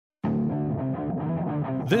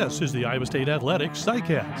This is the Iowa State Athletics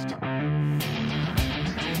SciCast.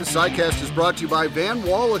 The SciCast is brought to you by Van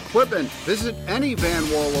Wall Equipment. Visit any Van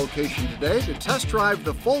Wall location today to test drive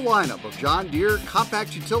the full lineup of John Deere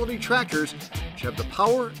compact utility tractors, which have the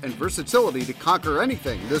power and versatility to conquer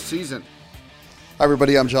anything this season. Hi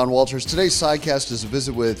everybody, I'm John Walters. Today's SciCast is a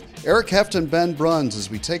visit with Eric Heft and Ben Bruns as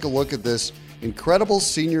we take a look at this incredible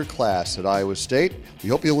senior class at Iowa State. We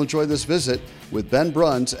hope you'll enjoy this visit with Ben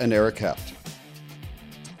Bruns and Eric Heft.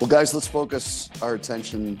 Well, guys, let's focus our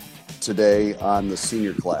attention today on the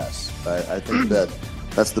senior class. I think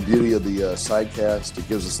that's the beauty of the SciCast. It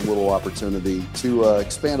gives us a little opportunity to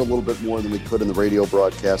expand a little bit more than we could in the radio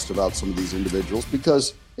broadcast about some of these individuals,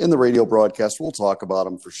 because in the radio broadcast, we'll talk about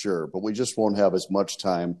them for sure, but we just won't have as much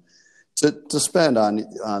time to spend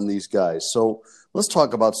on these guys. So let's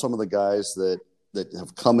talk about some of the guys that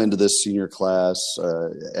have come into this senior class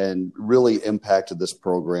and really impacted this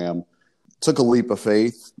program. Took a leap of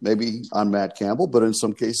faith, maybe on Matt Campbell, but in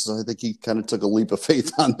some cases, I think he kind of took a leap of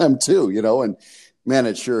faith on them too, and man,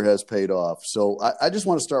 it sure has paid off. So I just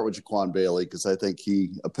want to start with Jaquan Bailey, because I think he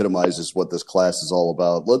epitomizes what this class is all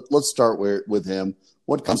about. Let's start with him.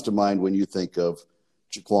 What comes to mind when you think of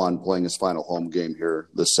Jaquan playing his final home game here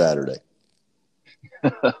this Saturday?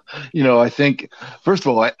 I think, first of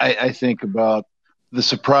all, I think about the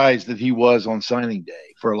surprise that he was on signing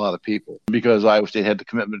day for a lot of people, because Iowa State had the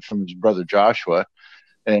commitment from his brother Joshua,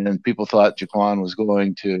 and people thought Jaquan was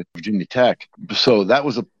going to Virginia Tech. So that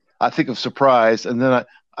was I think of surprise. And then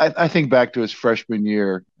I think back to his freshman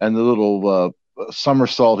year and the little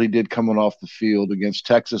somersault he did coming off the field against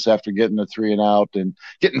Texas after getting a 3-and-out and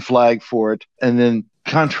getting flagged for it. And then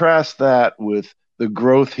contrast that with the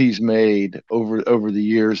growth he's made over the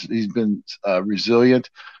years. He's been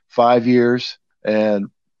resilient, 5 years,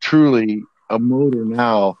 and truly a motor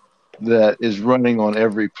now that is running on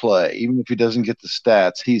every play. Even if he doesn't get the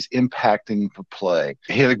stats, he's impacting the play.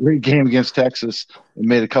 He had a great game against Texas and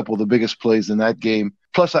made a couple of the biggest plays in that game.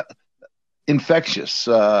 Plus, infectious.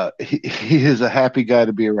 He is a happy guy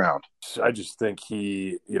to be around. I just think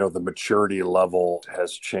the maturity level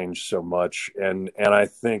has changed so much. And I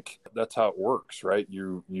think that's how it works, right?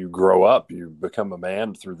 You grow up, you become a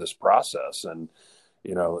man through this process. And,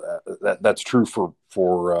 that's true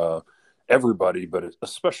for everybody, but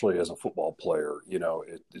especially as a football player,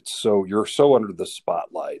 it's so, you're so under the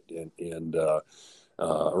spotlight and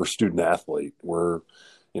or student athlete where,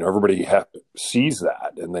 everybody sees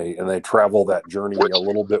that and they travel that journey a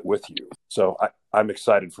little bit with you. So I'm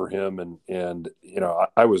excited for him. And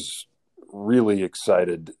I was really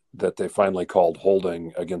excited that they finally called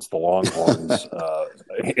holding against the Longhorns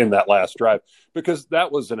in that last drive, because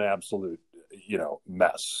that was an absolute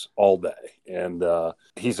mess all day. And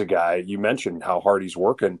he's a guy, you mentioned how hard he's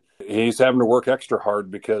working. He's having to work extra hard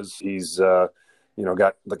because he's, got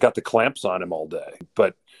the clamps on him all day.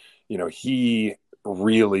 But, he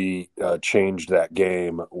really changed that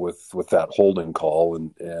game with that holding call.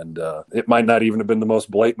 And it might not even have been the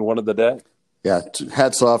most blatant one of the day. Yeah,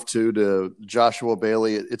 hats off to Joshua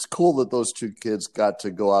Bailey. It's cool that those two kids got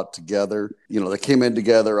to go out together. They came in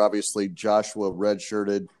together. Obviously, Joshua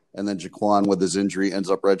redshirted, and then Jaquan, with his injury, ends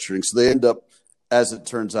up redshirting. So they end up, as it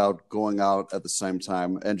turns out, going out at the same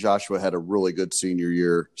time. And Joshua had a really good senior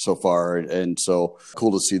year so far. And so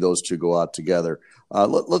cool to see those two go out together.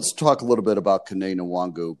 Let's talk a little bit about Kene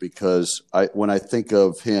Nwangwu, because when I think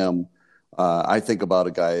of him, I think about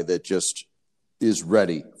a guy that just is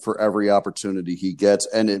ready for every opportunity he gets.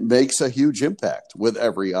 And it makes a huge impact with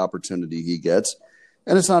every opportunity he gets.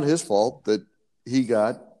 And it's not his fault that he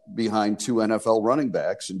got behind two NFL running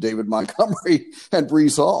backs and David Montgomery and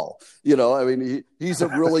Breece Hall. He's a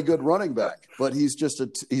really good running back, but he's just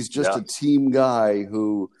a team guy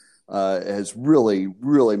who has really,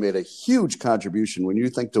 really made a huge contribution. When you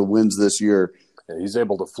think to wins this year, he's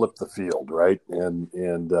able to flip the field, right? And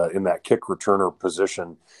in that kick returner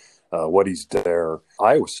position, what he's there.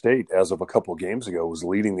 Iowa State, as of a couple of games ago, was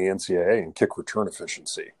leading the NCAA in kick return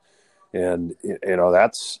efficiency. And,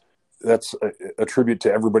 that's a tribute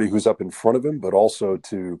to everybody who's up in front of him, but also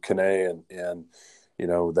to Kene and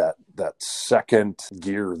that second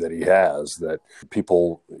gear that he has that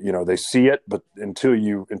people, they see it, but until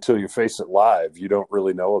you face it live, you don't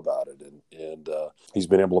really know about it. And he's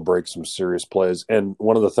been able to break some serious plays. And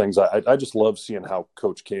one of the things I just love seeing how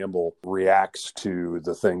Coach Campbell reacts to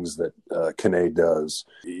the things that Kene does.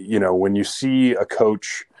 When you see a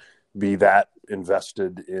coach be that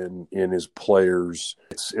invested in his players,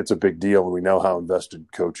 it's a big deal. And we know how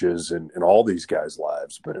invested Coach is in all these guys'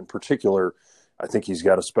 lives, but in particular, I think he's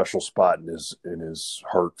got a special spot in his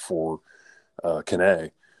heart for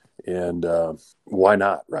Kene. And why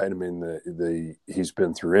not, right? I mean, he's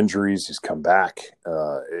been through injuries. He's come back.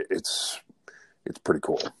 It's pretty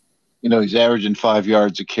cool. He's averaging 5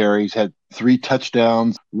 yards a carry. He's had 3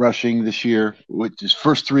 touchdowns rushing this year, which is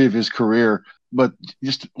first 3 of his career. But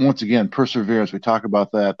just once again, perseverance. We talk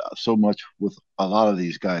about that so much with a lot of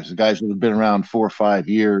these guys, the guys that have been around 4 or 5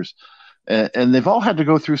 years. And they've all had to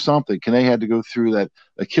go through something. Kene had to go through that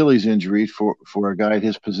Achilles injury for a guy at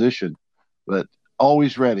his position, but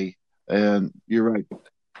always ready. And you're right,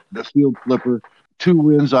 the field flipper. 2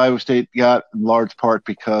 wins Iowa State got in large part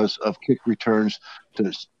because of kick returns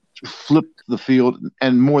to flip the field,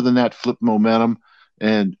 and more than that, flip momentum.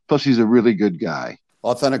 And plus, he's a really good guy.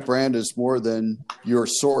 Authentic Brand is more than your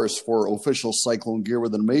source for official Cyclone gear.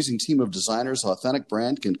 With an amazing team of designers, Authentic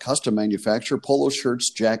Brand can custom manufacture polo shirts,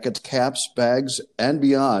 jackets, caps, bags, and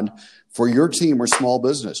beyond for your team or small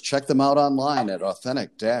business. Check them out online at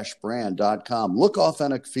authentic-brand.com. Look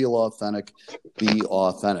authentic, feel authentic, be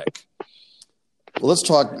authentic. Well, let's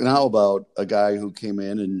talk now about a guy who came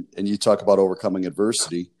in and you talk about overcoming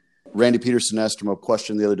adversity. Randy Peterson asked him a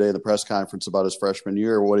question the other day in the press conference about his freshman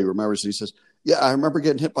year, what he remembers. And he says, "Yeah, I remember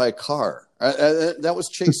getting hit by a car." That was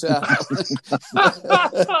Chase Allen.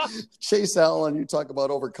 Chase Allen, you talk about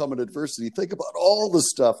overcoming adversity. Think about all the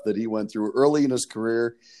stuff that he went through early in his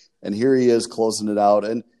career, and here he is closing it out.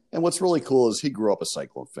 And what's really cool is he grew up a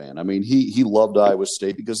Cyclone fan. I mean, he loved Iowa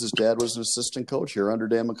State because his dad was an assistant coach here under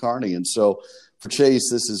Dan McCarney. And so for Chase,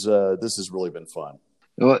 this has really been fun.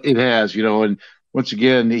 Well, it has, and once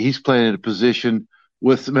again, he's playing in a position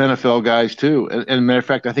with some NFL guys too. And matter of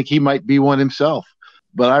fact, I think he might be one himself.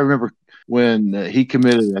 But I remember when he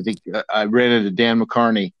committed, I think I ran into Dan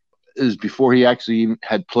McCarney. It was before he actually even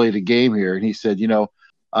had played a game here. And he said,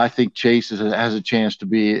 I think Chase has a chance to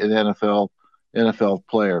be an NFL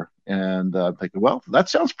player. And I'm thinking, well, that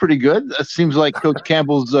sounds pretty good. It seems like Coach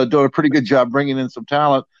Campbell's doing a pretty good job bringing in some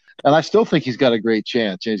talent. And I still think he's got a great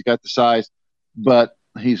chance. He's got the size, but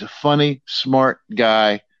he's a funny, smart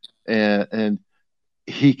guy, and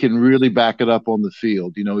he can really back it up on the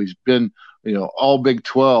field. He's been, all Big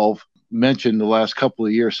 12 mentioned the last couple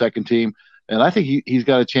of years, second team, and I think he's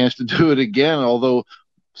got a chance to do it again, although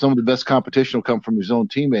some of the best competition will come from his own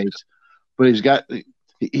teammates. But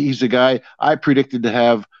he's a guy I predicted to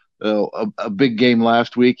have a big game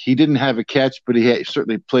last week. He didn't have a catch, but he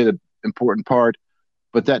certainly played an important part.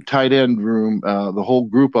 But that tight end room, the whole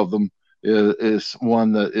group of them, is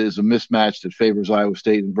one that is a mismatch that favors Iowa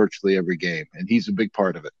State in virtually every game, and he's a big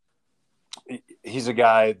part of it. He's a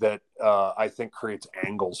guy that I think creates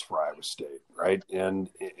angles for Iowa State, right? And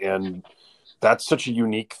that's such a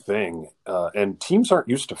unique thing, and teams aren't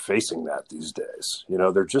used to facing that these days.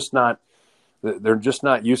 They're just not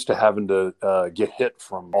used to having to get hit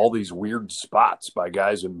from all these weird spots by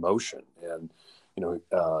guys in motion. And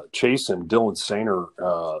Chase and Dylan Sainer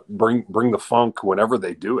bring the funk whenever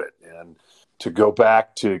they do it. And to go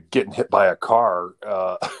back to getting hit by a car,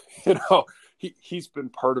 he's been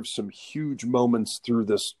part of some huge moments through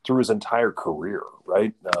his entire career,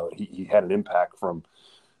 right? He had an impact from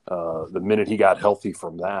the minute he got healthy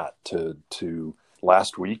from that to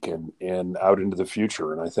last week and out into the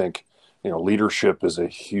future. And I think, leadership is a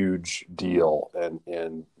huge deal.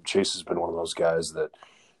 And Chase has been one of those guys that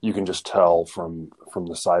you can just tell from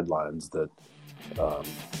the sidelines that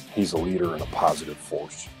he's a leader and a positive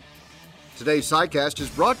force. Today's SciCast is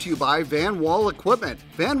brought to you by Van Wall Equipment.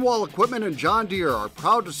 Van Wall Equipment and John Deere are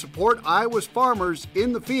proud to support Iowa's farmers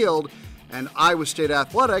in the field and Iowa State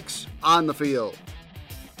athletics on the field.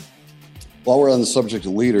 While we're on the subject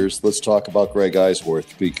of leaders, let's talk about Greg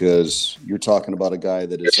Eisworth, because you're talking about a guy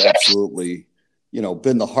that has absolutely,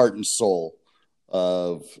 been the heart and soul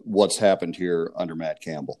of what's happened here under Matt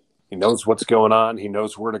Campbell. He knows what's going on. He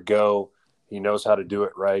knows where to go. He knows how to do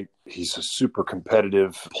it right. He's a super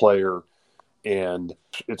competitive player, and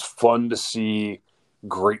it's fun to see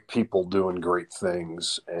great people doing great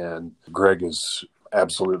things. And Greg is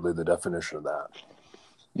absolutely the definition of that.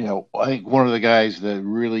 I think one of the guys that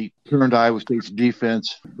really turned Iowa State's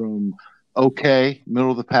defense from okay,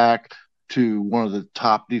 middle of the pack, to one of the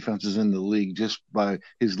top defenses in the league just by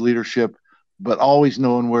his leadership, but always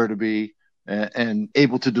knowing where to be and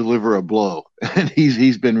able to deliver a blow. And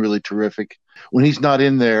he's been really terrific. When he's not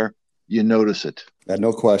in there, you notice it.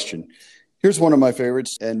 No question. Here's one of my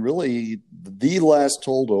favorites, and really the last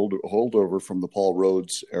holdover from the Paul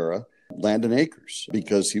Rhodes era, Landon Akers,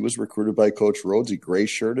 because he was recruited by Coach Rhodes. He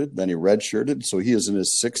gray-shirted, then he red-shirted, so he is in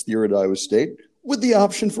his 6th year at Iowa State. with the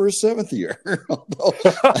option for a 7th year. Although,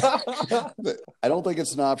 I don't think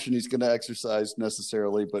it's an option he's going to exercise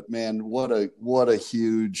necessarily, but man, what a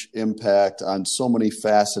huge impact on so many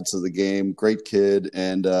facets of the game. Great kid,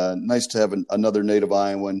 and nice to have another native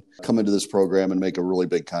Iowan come into this program and make a really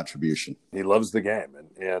big contribution. He loves the game,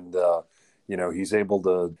 and he's able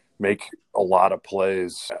to make a lot of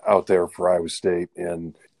plays out there for Iowa State.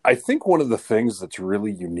 And I think one of the things that's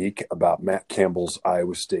really unique about Matt Campbell's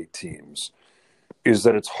Iowa State teams is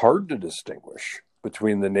that it's hard to distinguish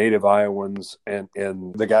between the native Iowans and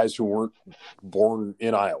the guys who weren't born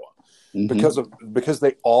in Iowa, because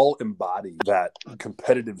they all embody that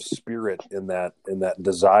competitive spirit and that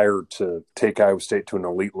desire to take Iowa State to an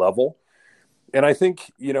elite level. And I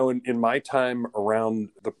think, in my time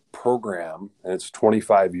around the program, and it's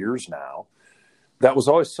 25 years now, that was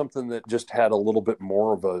always something that just had a little bit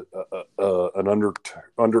more of an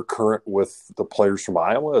undercurrent with the players from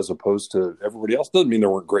Iowa as opposed to everybody else. Doesn't mean there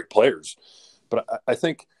weren't great players, but I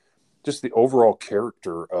think just the overall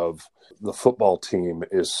character of the football team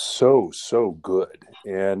is so good.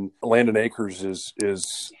 And Landon Akers is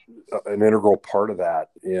an integral part of that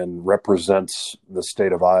and represents the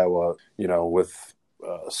state of Iowa, with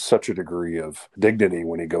such a degree of dignity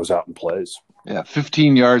when he goes out and plays. Yeah,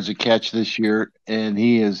 15 yards a catch this year, and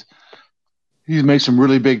he's made some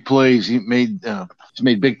really big plays. He's made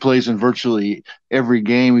big plays in virtually every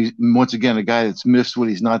game. He's once again a guy that's missed when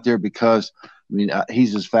he's not there because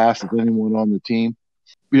he's as fast as anyone on the team.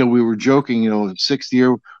 We were joking, 6th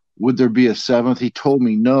year, would there be a 7th? He told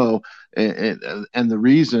me no, and the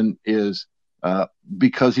reason is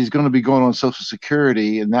because he's going to be going on Social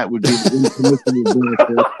Security, and that would be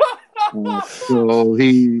the benefit. So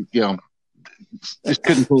he, just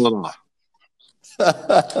couldn't pull it off.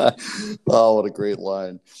 Oh, what a great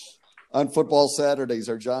line. On Football Saturdays,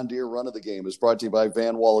 our John Deere Run of the Game is brought to you by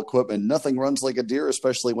Van Wall Equipment. Nothing runs like a deer,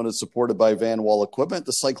 especially when it's supported by Van Wall Equipment,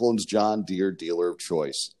 the Cyclones' John Deere dealer of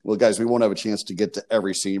choice. Well, guys, we won't have a chance to get to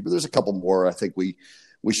every senior, but there's a couple more I think we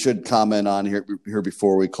should comment on here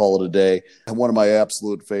before we call it a day. And one of my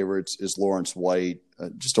absolute favorites is Lawrence White,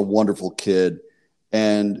 just a wonderful kid.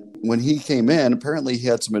 And when he came in, apparently he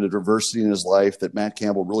had some adversity in his life that Matt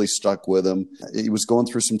Campbell really stuck with him. He was going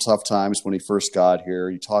through some tough times when he first got here.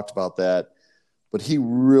 He talked about that. But he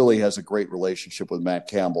really has a great relationship with Matt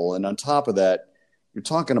Campbell. And on top of that, you're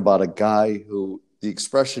talking about a guy who the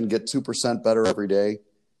expression get 2% better every day.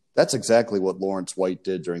 That's exactly what Lawrence White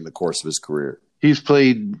did during the course of his career. He's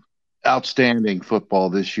played outstanding football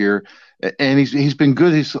this year, and he's been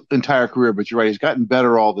good his entire career. But you're right, he's gotten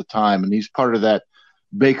better all the time, and he's part of that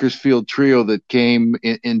Bakersfield trio that came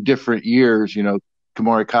in different years,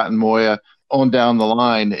 Kamari Cotton Moya on down the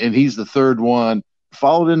line, and he's the third one,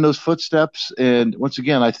 followed in those footsteps. And once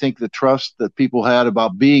again, I think the trust that people had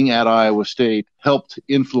about being at Iowa State helped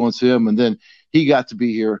influence him, and then he got to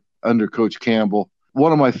be here under Coach Campbell.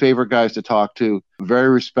 One of my favorite guys to talk to, very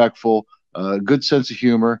respectful, good sense of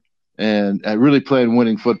humor, and really playing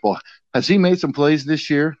winning football. Has he made some plays this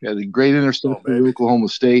year? He had a great interception for Oklahoma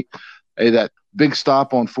State. That big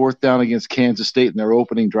stop on 4th down against Kansas State in their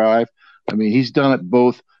opening drive. He's done it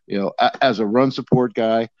both, as a run support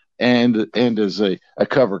guy and as a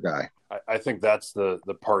cover guy. I think that's the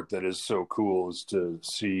part that is so cool, is to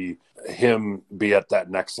see him be at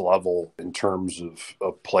that next level in terms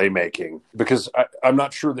of playmaking, because I'm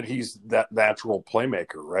not sure that he's that natural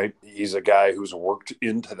playmaker, right? He's a guy who's worked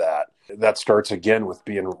into that. That starts again with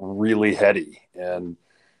being really heady, and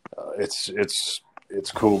it's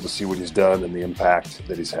cool to see what he's done and the impact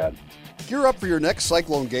that he's had. Gear up for your next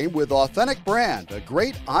Cyclone game with Authentic Brand, a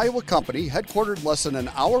great Iowa company headquartered less than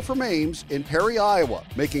an hour from Ames in Perry, Iowa,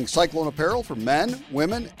 making Cyclone apparel for men,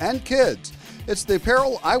 women, and kids. It's the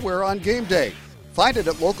apparel I wear on game day. Find it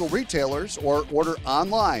at local retailers or order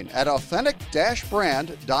online at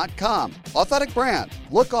authentic-brand.com. Authentic Brand.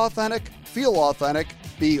 Look authentic, feel authentic,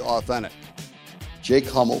 be authentic. Jake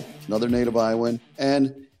Hummel, another native Iowan,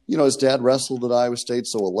 and his dad wrestled at Iowa State,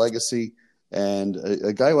 so a legacy, and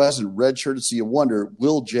a guy who hasn't redshirted. So you wonder,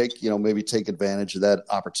 will Jake, maybe take advantage of that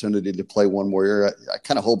opportunity to play one more year? I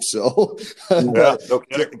kind of hope so,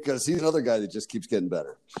 because he's another guy that just keeps getting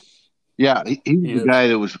better. Yeah, he's the guy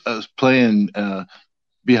that was playing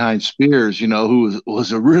behind Spears, who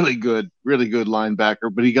was a really good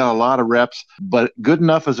linebacker, but he got a lot of reps, but good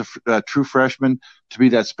enough as a true freshman to be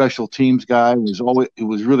that special teams guy. He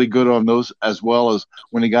was really good on those, as well as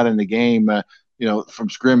when he got in the game, from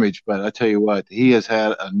scrimmage. But I tell you what, he has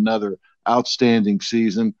had another outstanding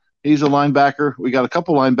season. He's a linebacker. We got a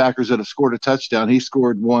couple linebackers that have scored a touchdown. He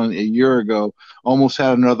scored one a year ago, almost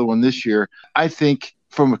had another one this year. I think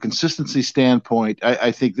from a consistency standpoint,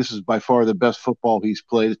 I think this is by far the best football he's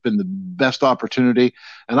played. It's been the best opportunity.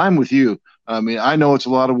 And I'm with you. I mean, I know it's a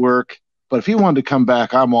lot of work, but if he wanted to come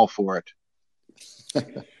back, I'm all for it.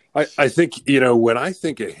 I think, when I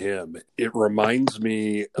think of him, it reminds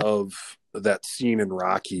me of that scene in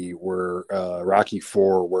Rocky where Rocky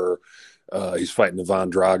 4, where he's fighting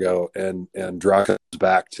Ivan Drago and Drago's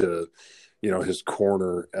back to, his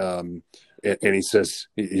corner. And he says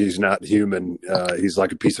he's not human. He's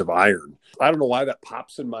like a piece of iron. I don't know why that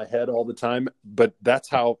pops in my head all the time, but that's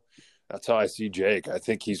how I see Jake. I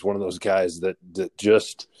think he's one of those guys that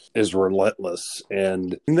just is relentless.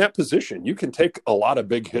 And in that position, you can take a lot of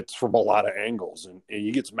big hits from a lot of angles, and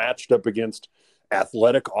he gets matched up against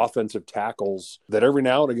athletic offensive tackles that every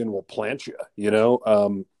now and again will plant you,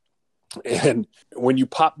 and when you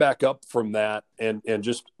pop back up from that and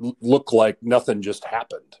just look like nothing just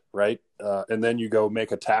happened, right? And then you go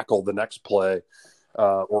make a tackle the next play,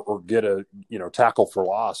 or get a tackle for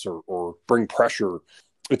loss or bring pressure.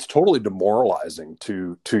 It's totally demoralizing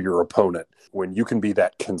to your opponent when you can be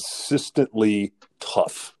that consistently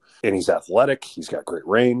tough. And he's athletic. He's got great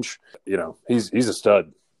range. He's a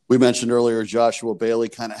stud. We mentioned earlier Joshua Bailey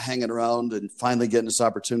kind of hanging around and finally getting this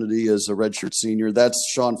opportunity as a redshirt senior.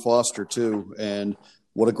 That's Sean Foster, too. And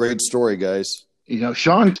what a great story, guys.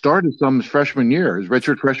 Sean started his freshman year, his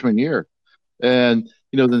redshirt freshman year. And,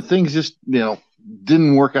 the things just,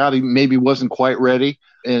 didn't work out. He maybe wasn't quite ready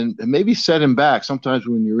and maybe set him back. Sometimes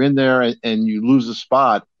when you're in there and you lose a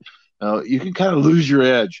spot, you can kind of lose your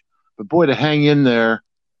edge. But, boy, to hang in there.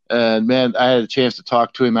 And, man, I had a chance to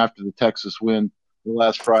talk to him after the Texas win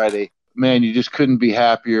last Friday. Man, you just couldn't be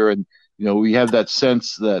happier. And, we have that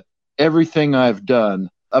sense that everything I've done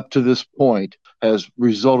up to this point has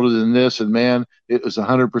resulted in this. And, man, it was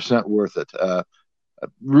 100% worth it.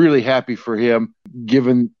 Really happy for him,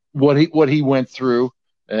 given what he went through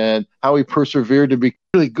and how he persevered to be a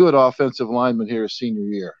really good offensive lineman here his senior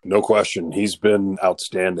year. No question. He's been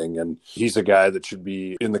outstanding, and he's a guy that should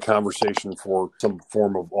be in the conversation for some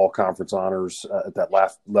form of all-conference honors at that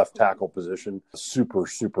left tackle position. Super,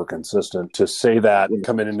 super consistent. To say that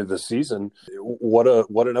coming into the season, what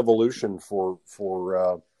an evolution for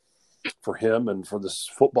him and for this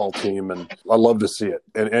football team. And I love to see it.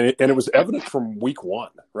 And it was evident from week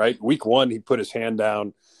one, right? Week one, he put his hand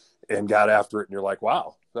down and got after it. And you're like,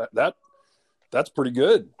 wow, that's pretty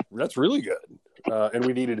good. That's really good. And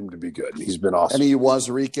we needed him to be good. He's been awesome. Eni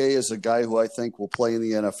Uwazurike is a guy who I think will play in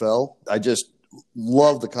the NFL. I just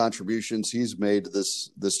love the contributions he's made to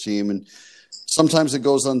this team. And sometimes it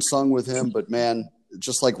goes unsung with him, but man,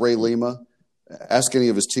 just like Ray Lima, ask any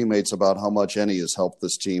of his teammates about how much Eni has helped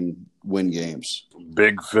this team win games.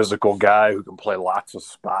 Big physical guy who can play lots of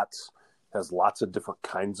spots, has lots of different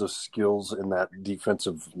kinds of skills in that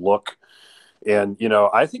defensive look. And,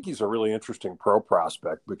 I think he's a really interesting pro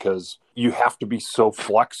prospect because you have to be so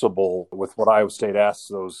flexible with what Iowa State asks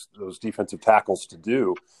those defensive tackles to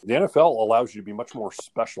do. The NFL allows you to be much more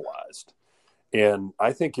specialized. And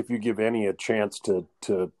I think if you give Eni a chance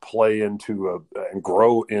to play into and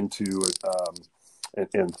grow into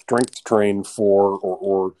and strength train for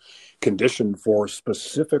or condition for a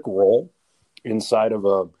specific role inside of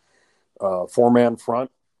a four-man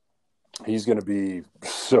front, he's going to be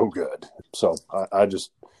so good. So I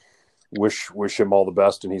just wish him all the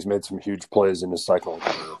best, and he's made some huge plays in his cycling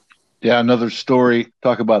career. Yeah, another story.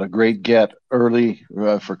 Talk about a great get early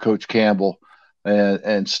for Coach Campbell,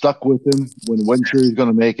 and stuck with him when he wasn't sure he was going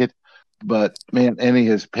to make it. But, man, Eni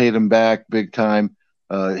has paid him back big time.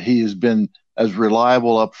 He has been as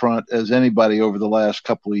reliable up front as anybody over the last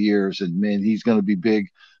couple of years. And, man, he's going to be big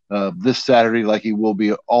this Saturday like he will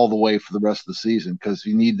be all the way for the rest of the season because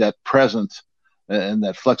you need that presence and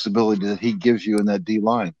that flexibility that he gives you in that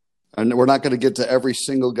D-line. And we're not going to get to every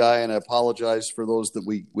single guy, and I apologize for those that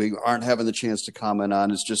we aren't having the chance to comment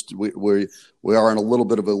on. It's just we are in a little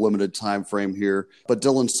bit of a limited time frame here. But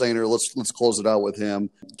Dylan Sainer, let's close it out with him.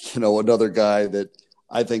 Another guy that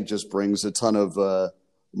I think just brings a ton of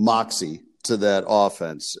moxie to that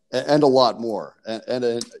offense and a lot more.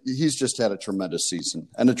 And he's just had a tremendous season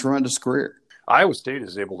and a tremendous career. Iowa State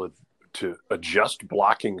is able to adjust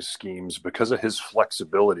blocking schemes because of his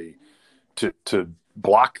flexibility to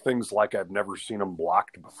block things like I've never seen him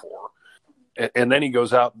blocked before. And then he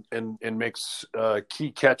goes out and makes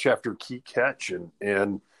key catch after key catch.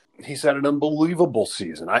 And he's had an unbelievable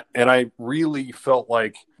season. I really felt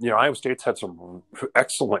like, Iowa State's had some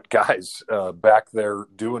excellent guys back there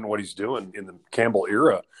doing what he's doing in the Campbell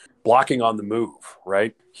era, blocking on the move,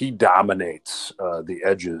 right? He dominates the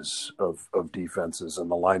edges of defenses and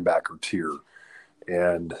the linebacker tier.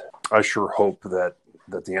 And I sure hope that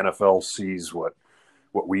the NFL sees what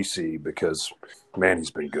what we see, because man,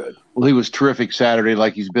 he's been good. Well, he was terrific Saturday,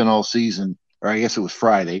 like he's been all season, or I guess it was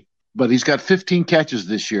Friday. But he's got 15 catches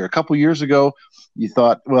this year. A couple years ago, you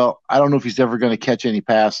thought, well, I don't know if he's ever going to catch any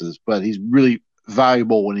passes, but he's really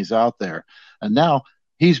valuable when he's out there. And now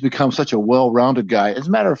he's become such a well-rounded guy. As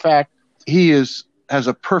a matter of fact, he has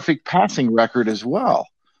a perfect passing record as well.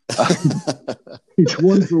 He's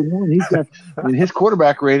 1 for 1. His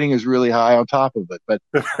quarterback rating is really high on top of it. But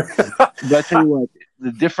I tell you what,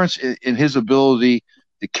 the difference in his ability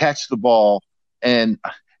to catch the ball, and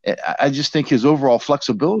I just think his overall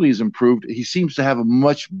flexibility has improved. He seems to have a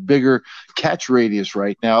much bigger catch radius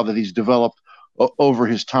right now that he's developed over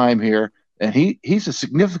his time here, and he's a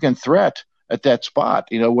significant threat at that spot.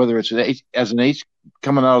 Whether it's as an H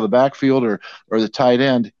coming out of the backfield or the tight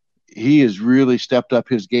end. He has really stepped up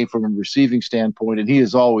his game from a receiving standpoint, and he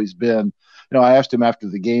has always been. I asked him after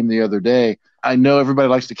the game the other day, I know everybody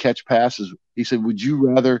likes to catch passes. He said, would you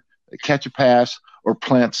rather catch a pass or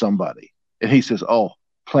plant somebody? And he says, oh,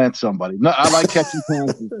 plant somebody. No, I like catching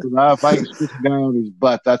passes. If I can stick a guy on his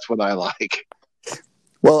butt, that's what I like.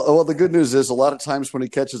 Well, the good news is a lot of times when he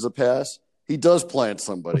catches a pass, he does plant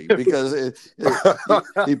somebody because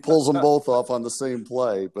he pulls them both off on the same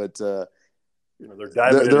play. But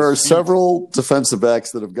there are several defensive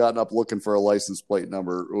backs that have gotten up looking for a license plate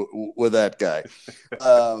number with that guy.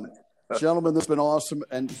 Gentlemen, this has been awesome.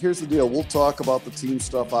 And here's the deal. We'll talk about the team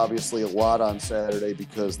stuff, obviously, a lot on Saturday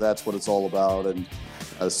because that's what it's all about. And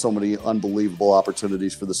so many unbelievable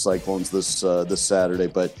opportunities for the Cyclones this Saturday.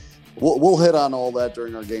 But we'll hit on all that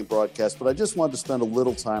during our game broadcast. But I just wanted to spend a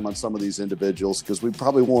little time on some of these individuals because we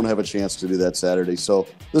probably won't have a chance to do that Saturday. So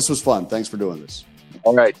this was fun. Thanks for doing this.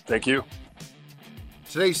 All right. Thank you.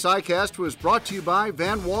 Today's SciCast was brought to you by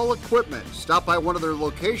Van Wall Equipment. Stop by one of their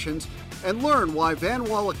locations and learn why Van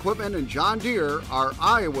Wall Equipment and John Deere are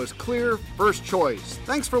Iowa's clear first choice.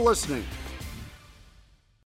 Thanks for listening.